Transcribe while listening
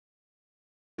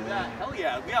Hell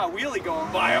yeah, we got a wheelie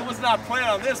going by. I was not planning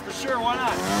on this, but sure, why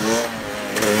not?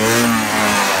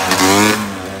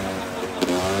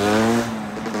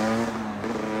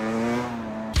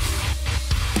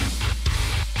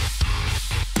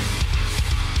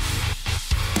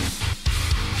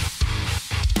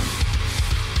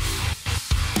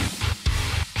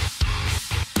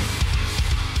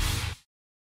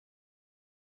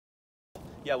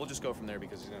 Yeah, we'll just go from there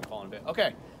because he's gonna call in a bit.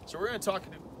 Okay, so we're gonna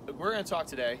talk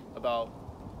today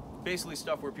about basically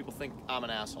stuff where people think I'm an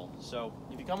asshole. So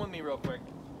if you come with me real quick,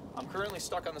 I'm currently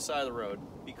stuck on the side of the road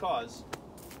because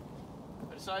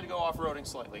I decided to go off-roading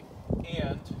slightly,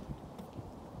 and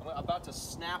I'm about to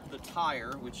snap the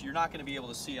tire, which you're not gonna be able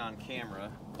to see on camera,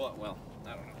 but well,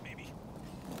 I don't know, maybe.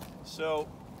 So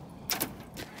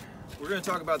we're gonna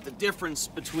talk about the difference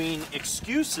between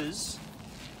excuses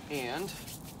and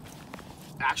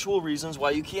actual reasons why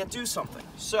you can't do something.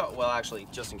 So, well, actually,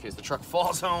 just in case the truck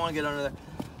falls, I don't want to get under there.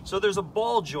 So there's a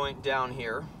ball joint down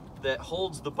here that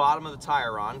holds the bottom of the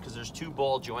tire on, because there's two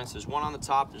ball joints. There's one on the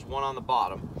top, there's one on the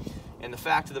bottom. And the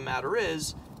fact of the matter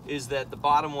is that the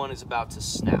bottom one is about to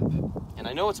snap. And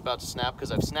I know it's about to snap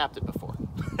because I've snapped it before.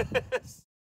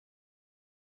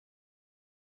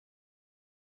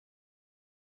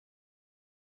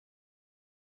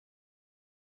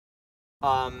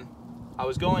 I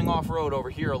was going off-road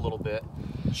over here a little bit,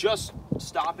 just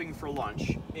stopping for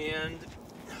lunch, and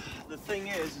the thing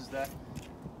is that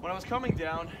when I was coming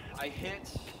down, I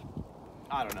hit,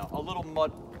 I don't know, a little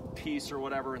mud piece or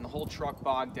whatever, and the whole truck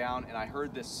bogged down, and I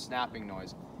heard this snapping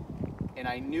noise, and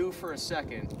I knew for a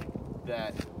second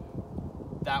that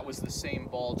that was the same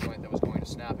ball joint that was going to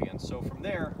snap again. So from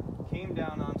there, came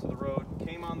down onto the road,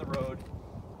 came on the road,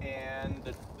 and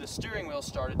the steering wheel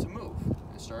started to move.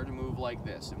 It started to move like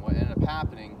this, and what ended up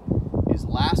happening is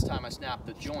last time I snapped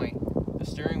the joint, the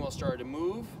steering wheel started to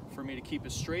move for me to keep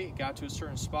it straight. It got to a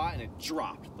certain spot and it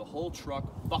dropped. The whole truck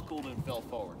buckled and fell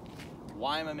forward.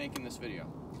 Why am I making this video?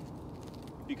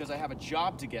 Because I have a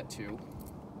job to get to.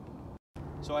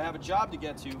 So I have a job to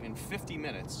get to in 50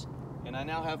 minutes, and I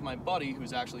now have my buddy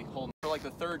who's actually holding for like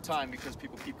the third time because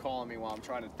people keep calling me while I'm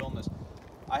trying to film this.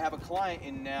 I have a client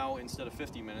in now, instead of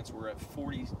 50 minutes, we're at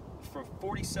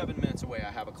 47 minutes away.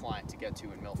 I have a client to get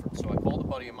to in Milford. So I called a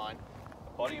buddy of mine.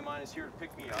 A buddy of mine is here to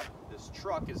pick me up. This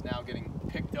truck is now getting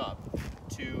picked up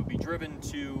to be driven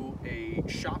to a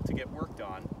shop to get worked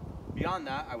on. Beyond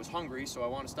that, I was hungry, so I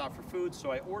wanted to stop for food,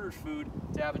 so I ordered food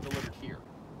to have it delivered here.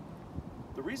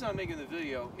 The reason I'm making the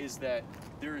video is that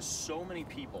there is so many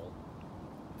people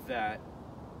that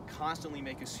constantly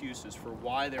make excuses for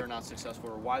why they're not successful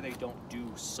or why they don't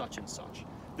do such and such.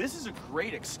 This is a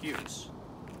great excuse,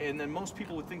 and then most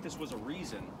people would think this was a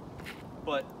reason,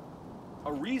 but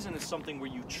a reason is something where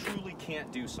you truly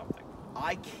can't do something.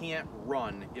 I can't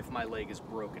run if my leg is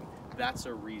broken. That's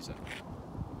a reason.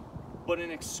 But an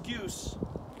excuse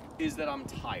is that I'm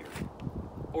tired,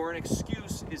 or an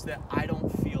excuse is that I don't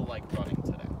feel like running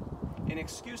today. An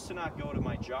excuse to not go to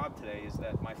my job today is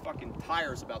that my fucking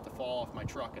tire's about to fall off my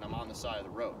truck and I'm on the side of the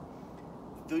road.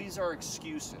 These are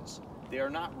excuses. They are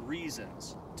not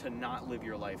reasons to not live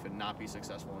your life and not be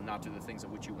successful and not do the things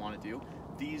of which you want to do.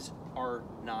 These are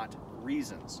not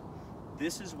reasons.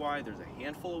 This is why there's a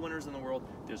handful of winners in the world,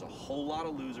 there's a whole lot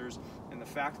of losers, and the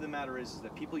fact of the matter is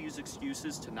that people use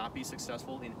excuses to not be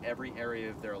successful in every area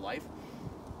of their life.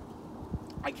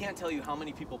 I can't tell you how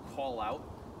many people call out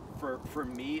for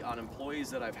me on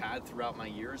employees that I've had throughout my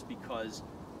years because,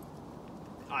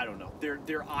 I don't know,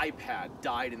 their iPad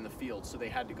died in the field, so they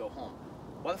had to go home.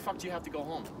 Why the fuck do you have to go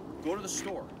home? Go to the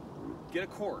store, get a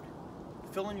cord,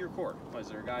 fill in your cord. Is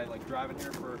there a guy like driving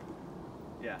here for,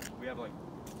 yeah, we have like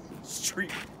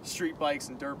street bikes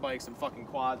and dirt bikes and fucking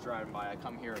quads driving by. I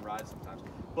come here and ride sometimes.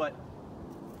 But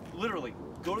literally,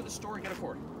 go to the store and get a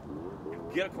cord.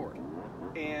 Get a cord.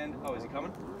 And, oh, is he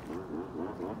coming?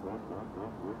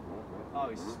 Oh,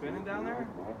 he's spinning down there?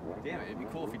 Damn it, it'd be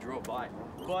cool if he drove by.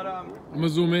 But, I'm gonna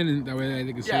zoom in and that way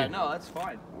they can see. Yeah, no, that's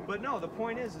fine. But no, the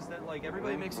point is that like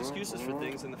everybody makes excuses for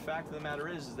things, and the fact of the matter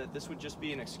is that this would just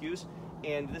be an excuse,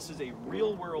 and this is a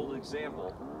real world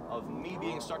example of me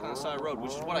being stuck on the side of the road,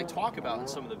 which is what I talk about in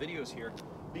some of the videos here,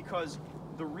 because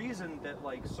the reason that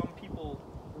like some people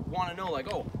want to know,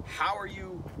 like, oh, how are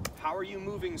you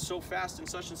moving so fast in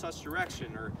such and such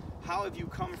direction, or how have you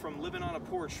come from living on a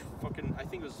porch fucking, I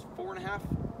think it was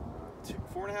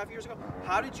 4.5 years ago,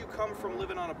 how did you come from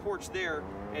living on a porch there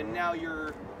and now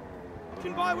you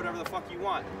can buy whatever the fuck you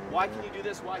want? Why can you do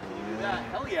this? Why can you do that?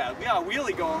 Hell yeah, we got a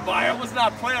wheelie going by. I was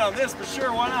not planning on this, but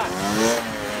sure, why not?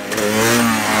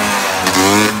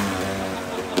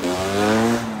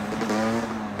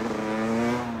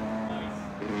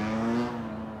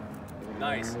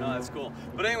 Nice. No, that's cool.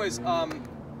 But anyways,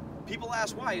 people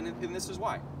ask why, and this is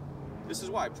why. This is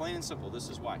why, plain and simple, this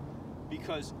is why.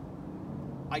 Because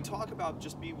I talk about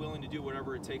just be willing to do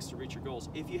whatever it takes to reach your goals.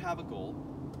 If you have a goal,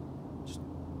 just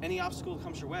any obstacle that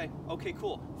comes your way, okay,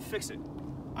 cool, fix it.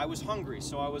 I was hungry,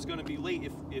 so I was going to be late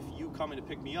if you come in to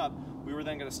pick me up. We were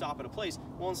then going to stop at a place.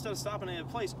 Well, instead of stopping at a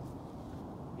place,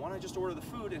 why don't I just order the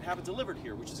food and have it delivered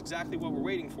here, which is exactly what we're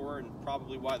waiting for and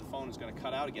probably why the phone is going to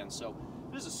cut out again. So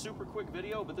this is a super quick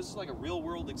video, but this is like a real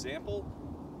world example.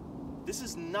 This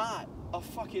is not a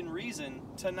fucking reason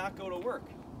to not go to work.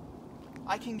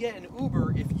 I can get an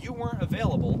Uber if you weren't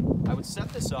available. I would set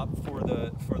this up for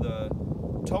the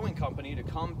towing company to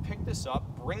come pick this up,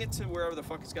 bring it to wherever the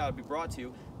fuck it's got to be brought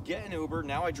to, get an Uber.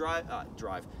 Now I drive.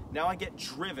 Now I get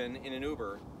driven in an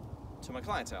Uber to my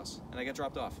client's house, and I get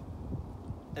dropped off.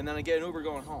 And then I get an Uber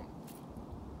going home.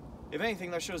 If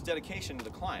anything, that shows dedication to the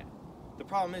client. The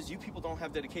problem is you people don't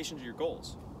have dedication to your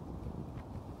goals.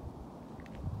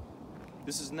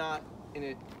 This is not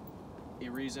a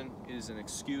reason, it is an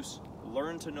excuse.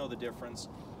 Learn to know the difference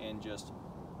and just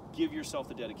give yourself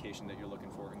the dedication that you're looking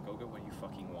for and go get what you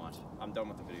fucking want. I'm done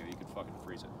with the video. You can fucking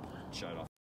freeze it. Shut it off.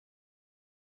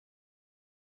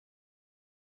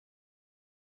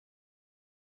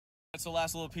 That's the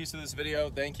last little piece of this video.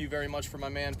 Thank you very much for my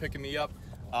man picking me up.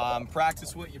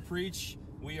 Practice what you preach.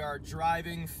 We are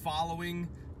driving, following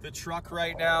the truck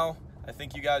right now. I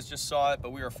think you guys just saw it,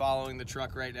 but we are following the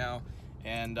truck right now.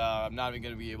 And I'm not even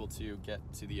going to be able to get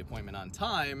to the appointment on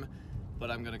time, but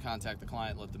I'm going to contact the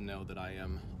client, let them know that I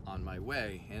am on my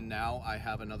way. And now I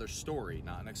have another story,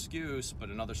 not an excuse, but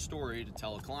another story to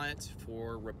tell a client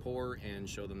for rapport and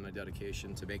show them my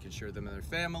dedication to making sure them and their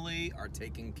family are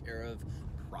taken care of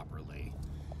properly.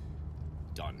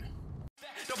 Done.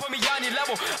 Don't put me on your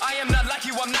level. I am not like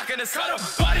you. I'm not gonna settle.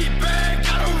 Body bag,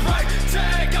 got a right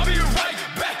tag.